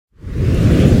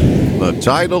The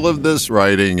title of this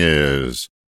writing is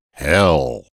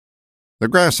Hell. The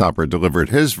grasshopper delivered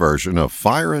his version of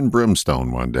fire and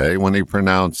brimstone one day when he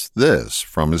pronounced this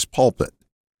from his pulpit.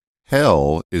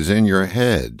 Hell is in your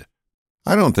head.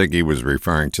 I don't think he was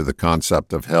referring to the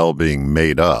concept of hell being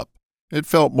made up. It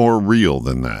felt more real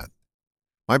than that.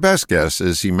 My best guess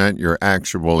is he meant you're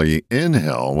actually in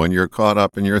hell when you're caught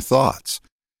up in your thoughts.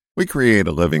 We create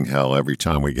a living hell every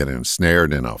time we get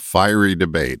ensnared in a fiery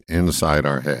debate inside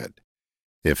our head.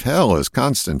 If hell is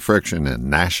constant friction and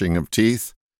gnashing of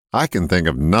teeth, I can think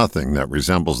of nothing that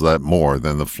resembles that more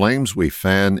than the flames we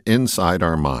fan inside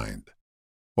our mind.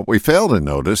 What we fail to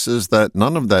notice is that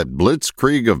none of that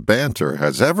blitzkrieg of banter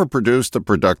has ever produced a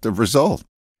productive result.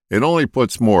 It only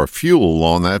puts more fuel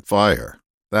on that fire.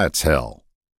 That's hell.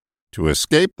 To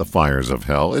escape the fires of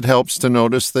hell, it helps to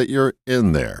notice that you're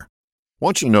in there.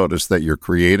 Once you notice that you're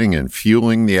creating and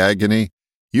fueling the agony,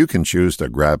 you can choose to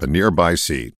grab a nearby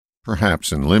seat,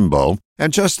 perhaps in limbo,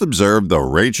 and just observe the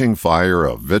raging fire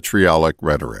of vitriolic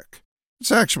rhetoric.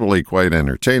 It's actually quite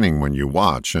entertaining when you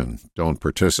watch and don't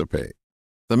participate.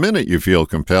 The minute you feel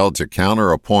compelled to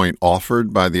counter a point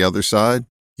offered by the other side,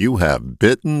 you have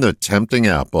bitten the tempting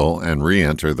apple and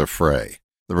re-enter the fray.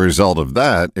 The result of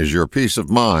that is your peace of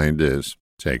mind is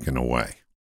taken away.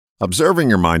 Observing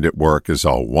your mind at work is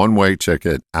a one-way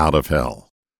ticket out of hell.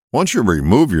 Once you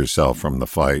remove yourself from the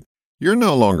fight, you're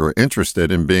no longer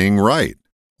interested in being right,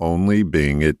 only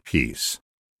being at peace.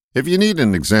 If you need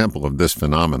an example of this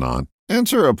phenomenon,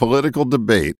 enter a political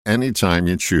debate anytime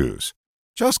you choose.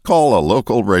 Just call a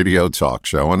local radio talk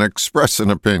show and express an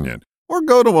opinion, or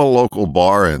go to a local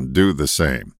bar and do the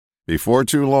same. Before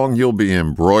too long, you'll be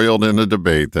embroiled in a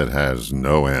debate that has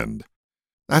no end.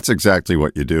 That's exactly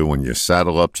what you do when you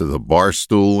saddle up to the bar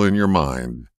stool in your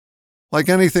mind. Like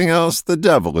anything else, the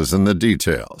devil is in the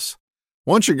details.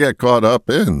 Once you get caught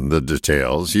up in the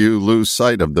details, you lose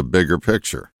sight of the bigger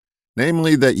picture,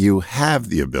 namely that you have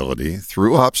the ability,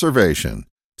 through observation,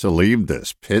 to leave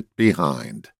this pit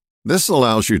behind. This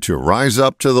allows you to rise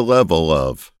up to the level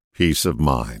of peace of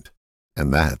mind,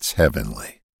 and that's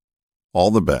heavenly.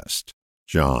 All the best,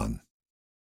 John.